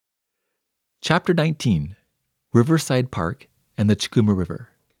Chapter 19, Riverside Park and the Chikuma River.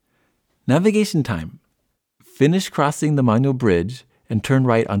 Navigation time. Finish crossing the Manyo Bridge and turn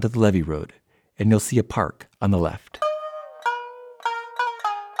right onto the Levee Road, and you'll see a park on the left.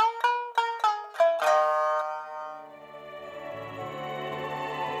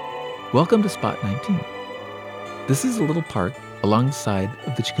 Welcome to Spot 19. This is a little park along the side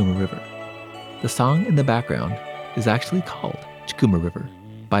of the Chikuma River. The song in the background is actually called Chikuma River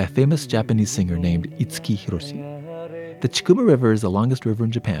by a famous Japanese singer named Itsuki Hiroshi. The Chikuma River is the longest river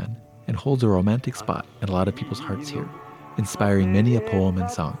in Japan and holds a romantic spot in a lot of people's hearts here, inspiring many a poem and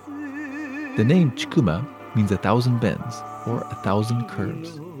song. The name Chikuma means 1,000 bends or 1,000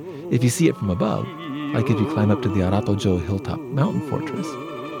 curves. If you see it from above, like if you climb up to the Aratojo hilltop mountain fortress,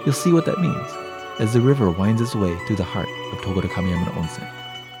 you'll see what that means as the river winds its way through the heart of Toguro Kamiyama no Onsen.